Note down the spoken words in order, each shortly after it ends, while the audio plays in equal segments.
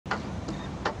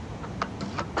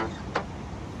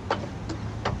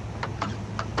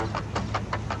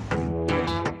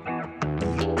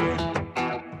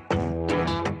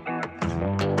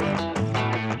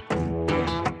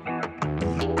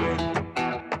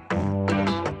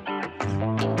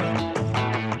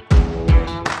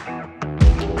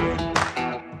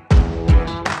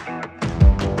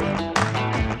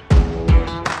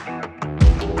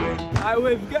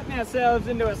we've gotten ourselves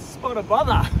into a spot of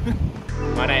bother.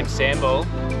 My name's Sam Ball.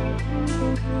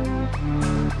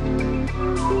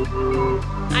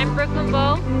 I'm Brooklyn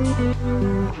Ball.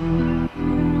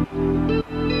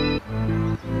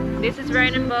 This is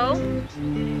Ronan Ball.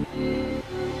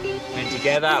 And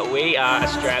together we are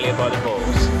Australia by the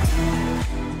Balls.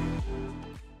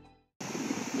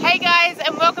 Hey guys,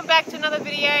 and welcome back to another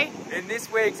video. In this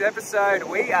week's episode,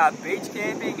 we are beach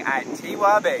camping at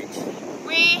Tiwa Beach.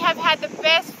 We have had the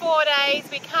best 4 days.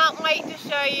 We can't wait to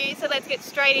show you, so let's get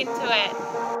straight into it.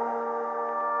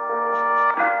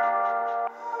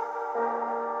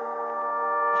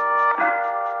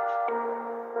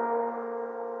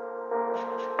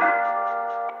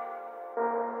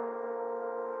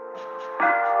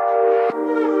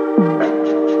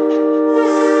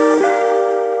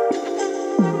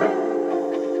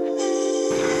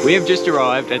 We have just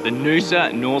arrived at the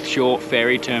Noosa North Shore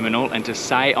Ferry Terminal, and to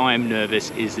say I am nervous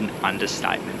is an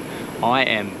understatement. I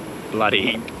am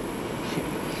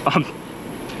I'm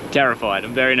terrified,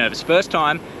 I'm very nervous. First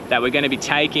time that we're going to be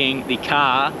taking the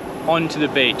car onto the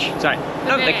beach. Sorry,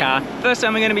 not the car. First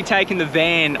time we're going to be taking the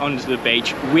van onto the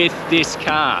beach with this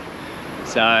car.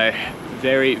 So,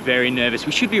 very, very nervous.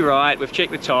 We should be right, we've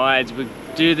checked the tides, we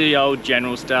do the old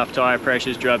general stuff, tyre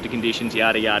pressures, drive to conditions,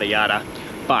 yada, yada, yada.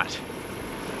 But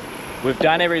we've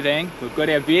done everything. We've got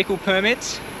our vehicle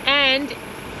permits. And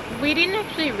we didn't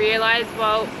actually realise,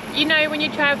 well, you know, when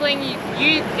you're travelling,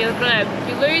 you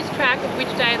lose track of which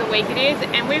day of the week it is,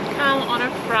 and we've come on a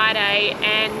Friday,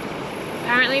 and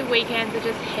apparently weekends are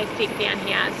just hectic down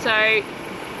here. So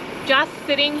just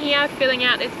sitting here filling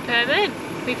out this permit,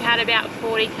 we've had about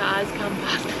 40 cars come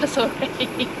past us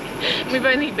already. We've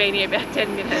only been here about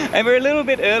 10 minutes. And we're a little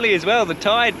bit early as well. The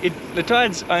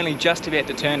tide's only just about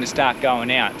to turn to start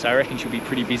going out, so I reckon she'll be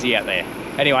pretty busy out there.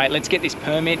 Anyway, let's get this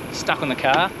permit stuck on the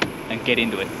car and get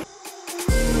into it.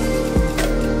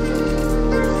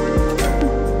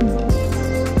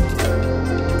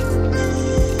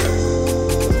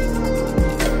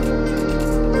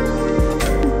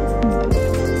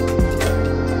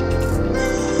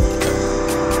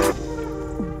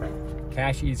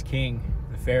 Cash is king.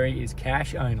 The ferry is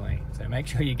cash only, so make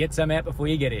sure you get some out before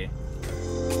you get here.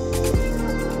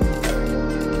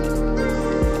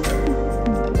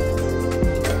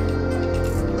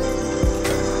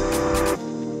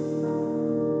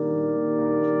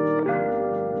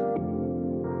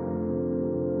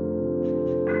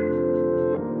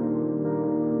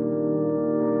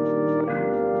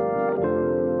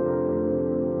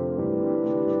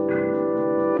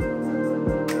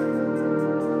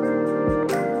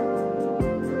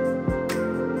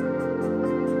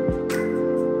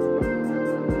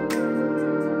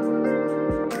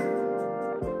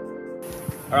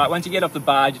 Alright, once you get off the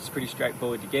barge, it's pretty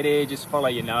straightforward to get here. Just follow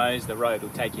your nose, the road will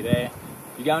take you there.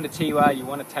 If you're going to Tiwa, you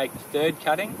want to take the third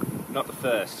cutting, not the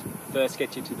first. The first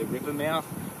gets you to the river mouth.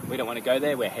 We don't want to go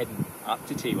there, we're heading up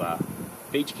to Tiwa.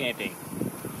 Beach camping.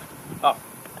 Oh,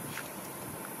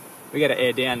 we got to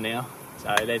air down now,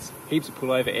 so there's heaps of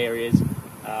pullover areas.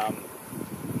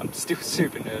 I'm still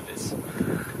super nervous.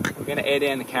 We're going to air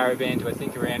down the caravan to I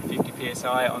think around 50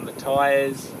 psi on the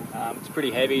tyres. It's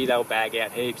pretty heavy, they'll bag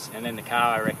out heaps, and then the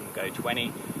car I reckon will go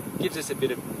 20. Gives us a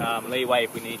bit of leeway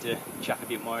if we need to chuck a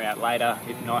bit more out later.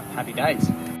 If not, happy days.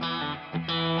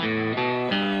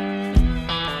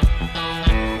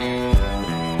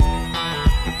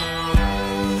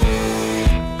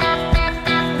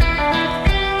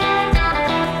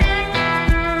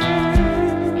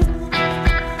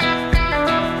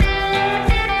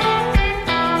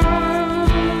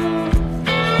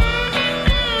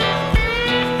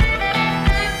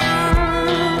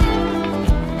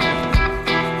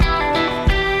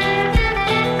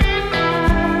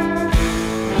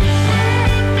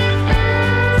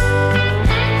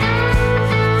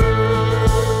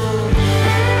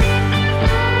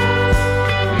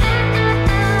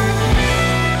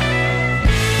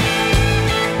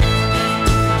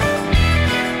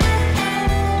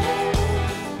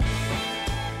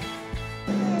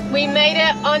 We made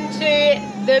it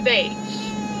onto the beach.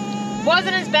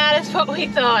 Wasn't as bad as what we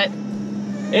thought.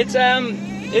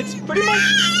 It's pretty much...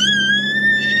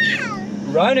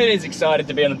 Ronan is excited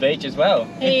to be on the beach as well.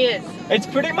 He is. It's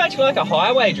pretty much like a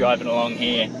highway driving along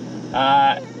here.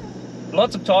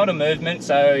 Lots of tidal movement,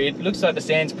 so it looks like the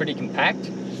sand's pretty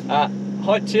compact.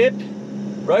 Hot tip,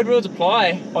 road rules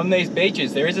apply on these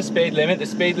beaches. There is a speed limit. The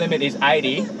speed limit is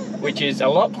 80, which is a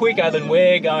lot quicker than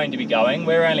we're going to be going.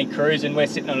 We're only cruising, we're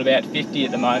sitting on about 50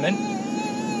 at the moment.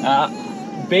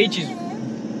 Beach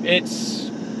is,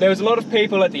 there was a lot of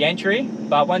people at the entry,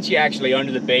 but once you're actually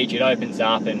onto the beach, it opens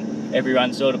up and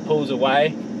everyone sort of pulls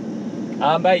away.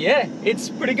 But yeah, it's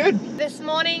pretty good. This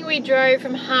morning we drove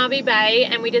from Hervey Bay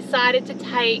and we decided to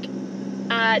take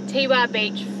Tiwa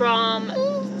Beach from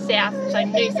south, so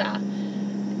Noosa,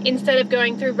 instead of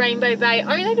going through Rainbow Bay,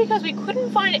 only because we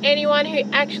couldn't find anyone who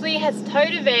actually has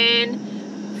towed a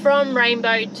van from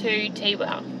Rainbow to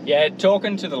Tiwa. Yeah,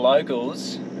 talking to the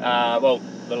locals, well,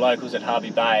 the locals at Hervey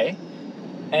Bay,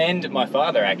 and my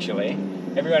father actually,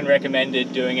 everyone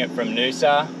recommended doing it from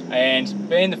Noosa, and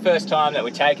being the first time that we're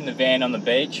taking the van on the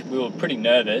beach, we were pretty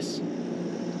nervous.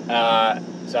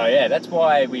 So yeah, that's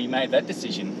why we made that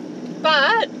decision.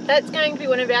 But that's going to be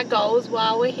one of our goals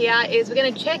while we're here, is we're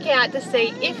going to check out to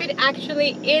see if it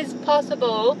actually is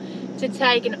possible to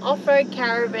take an off-road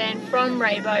caravan from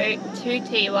Rainbow to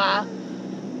Tiwa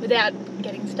without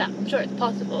getting stuck. I'm sure it's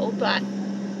possible, but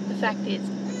the fact is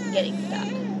getting stuck.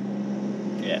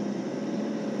 Yeah.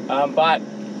 But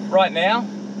right now,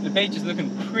 the beach is looking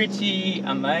pretty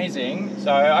amazing,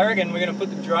 so I reckon we're going to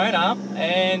put the drone up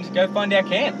and go find our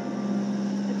camp.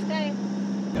 Let's go.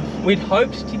 We'd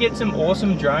hoped to get some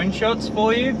awesome drone shots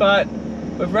for you, but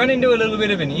we've run into a little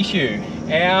bit of an issue.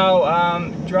 Our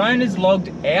drone is logged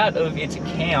out of its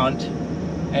account,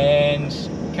 and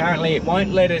currently it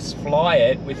won't let us fly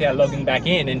it without logging back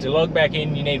in, and to log back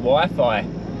in you need Wi-Fi.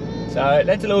 So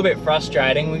that's a little bit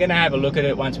frustrating. We're going to have a look at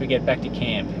it once we get back to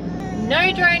camp.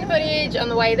 No drone footage on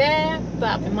the way there,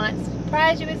 but we might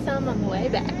surprise you with some on the way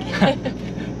back.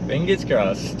 Fingers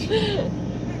crossed.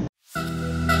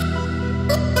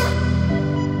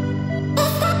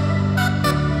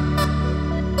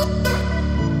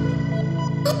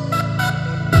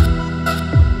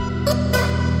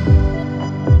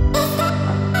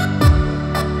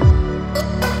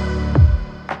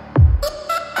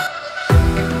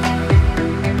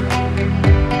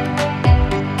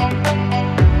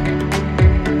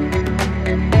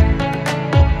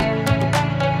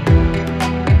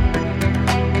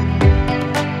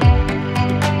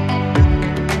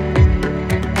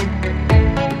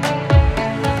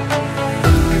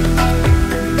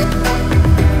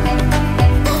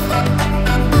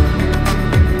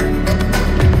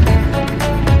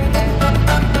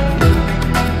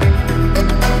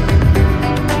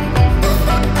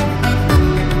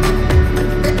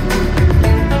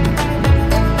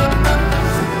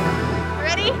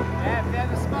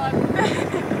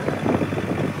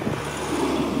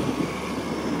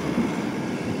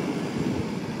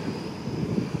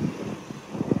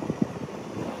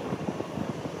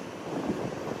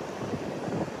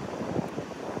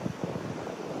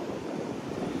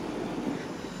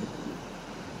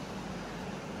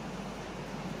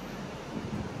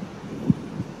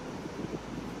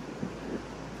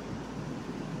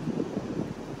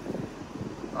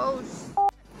 Oh,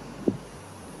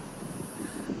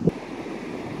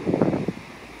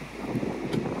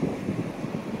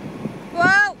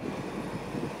 whoa!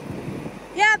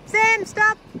 Yep, Sam,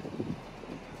 stop!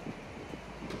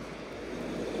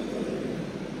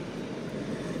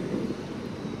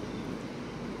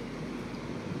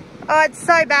 Oh, it's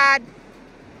so bad.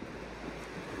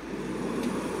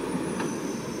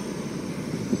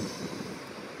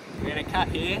 We're going to cut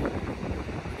here.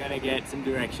 We're going to get some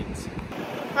directions.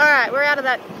 Alright, we're out of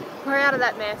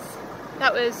that mess.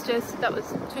 That was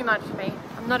too much for me.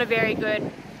 I'm not a very good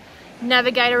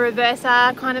navigator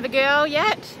reverser kind of a girl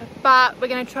yet, but we're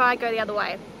going to try go the other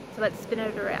way. So let's spin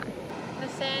it around. The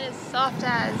sand is soft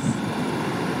as.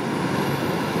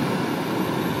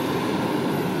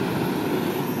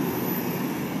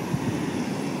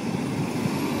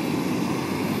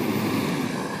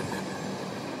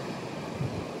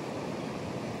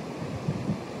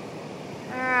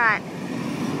 Alright.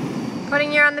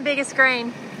 Putting you on the bigger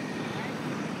screen.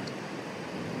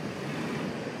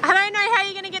 I don't know how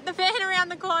you're going to get the fan around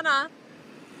the corner.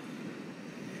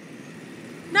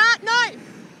 No.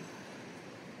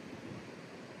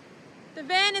 The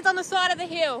van is on the side of the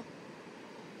hill.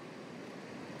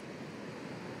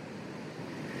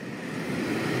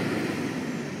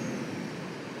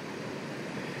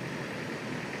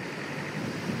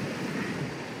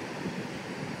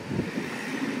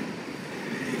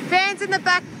 Van's in the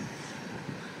back.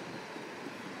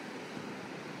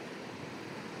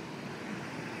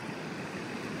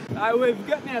 We've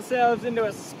gotten ourselves into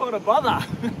a spot of bother.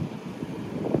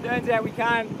 Turns out we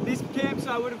can't. This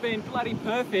campsite would have been bloody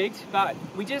perfect, but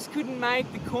we just couldn't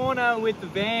make the corner with the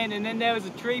van, and then there was a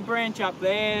tree branch up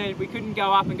there. We couldn't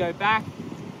go up and go back.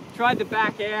 Tried to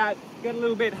back out, got a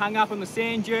little bit hung up on the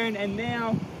sand dune, and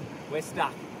now we're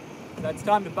stuck. So it's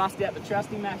time to bust out the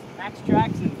trusty Max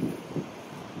tracks, and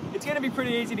it's going to be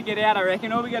pretty easy to get out, I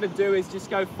reckon. All we got to do is just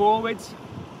go forwards,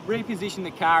 reposition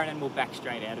the car, and then we'll back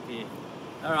straight out of here.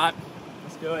 All right,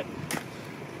 let's do it.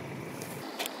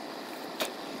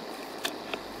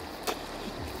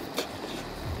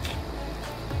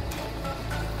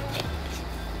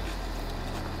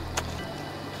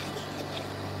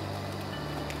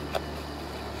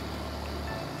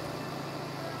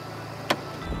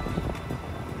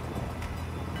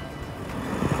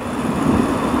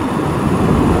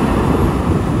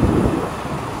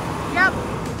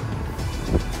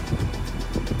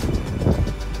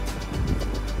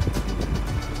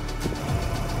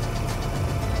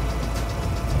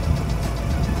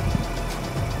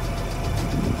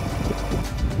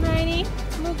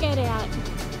 get out.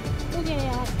 We'll get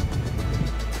out.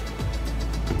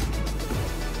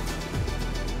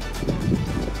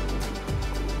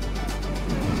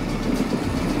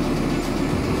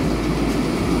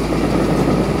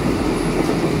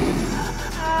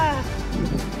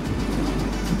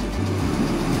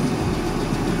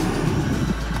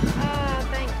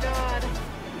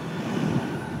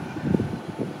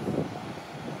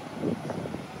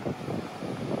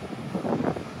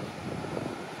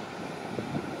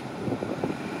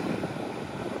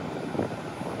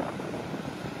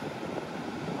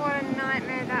 What a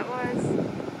nightmare that was.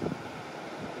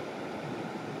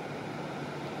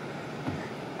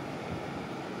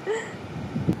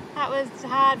 That was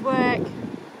hard work.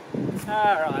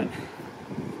 Alright.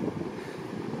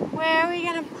 Where are we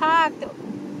going to park?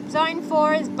 Zone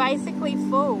 4 is basically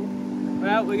full.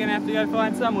 Well, we're going to have to go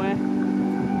find somewhere.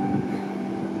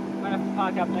 Might have to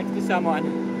park up next to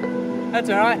someone. That's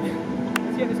alright.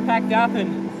 Let's get this packed up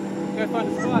and go find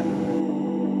a spot.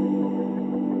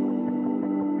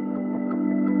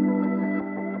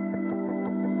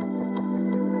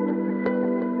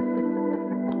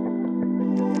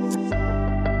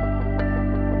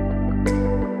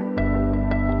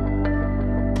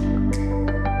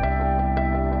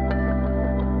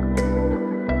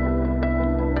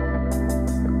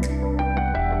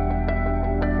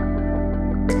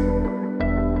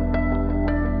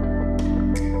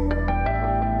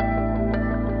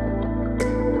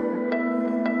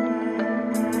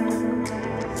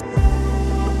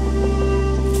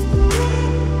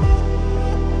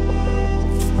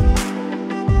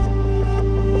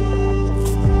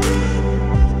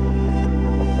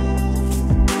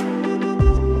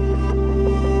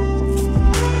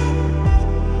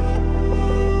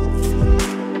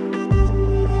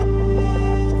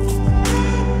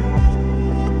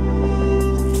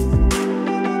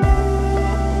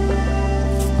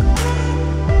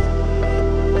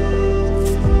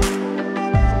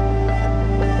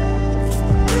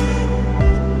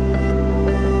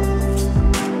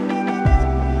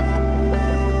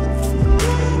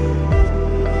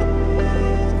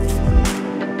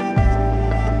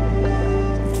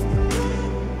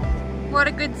 What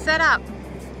a good setup.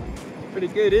 Pretty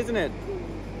good, isn't it?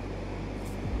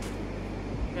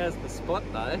 How's the spot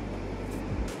though?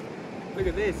 Look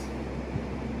at this.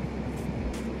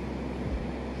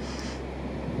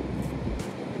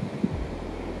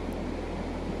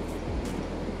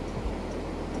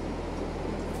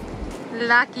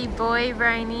 Lucky boy,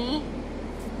 Rainy.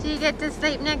 Do you get to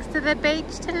sleep next to the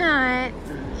beach tonight?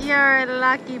 You're a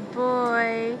lucky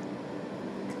boy.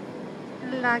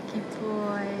 Lucky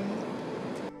boy.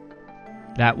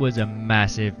 That was a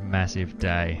massive, massive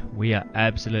day. We are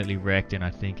absolutely wrecked and I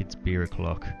think it's beer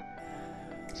o'clock.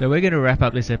 So we're going to wrap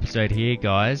up this episode here,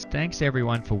 guys. Thanks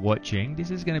everyone for watching.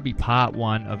 This is going to be part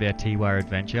 1 of our Tiwa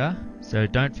adventure. So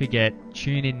don't forget,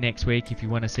 tune in next week if you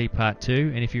want to see part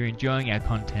 2. And if you're enjoying our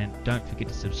content, don't forget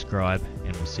to subscribe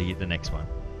and we'll see you at the next one.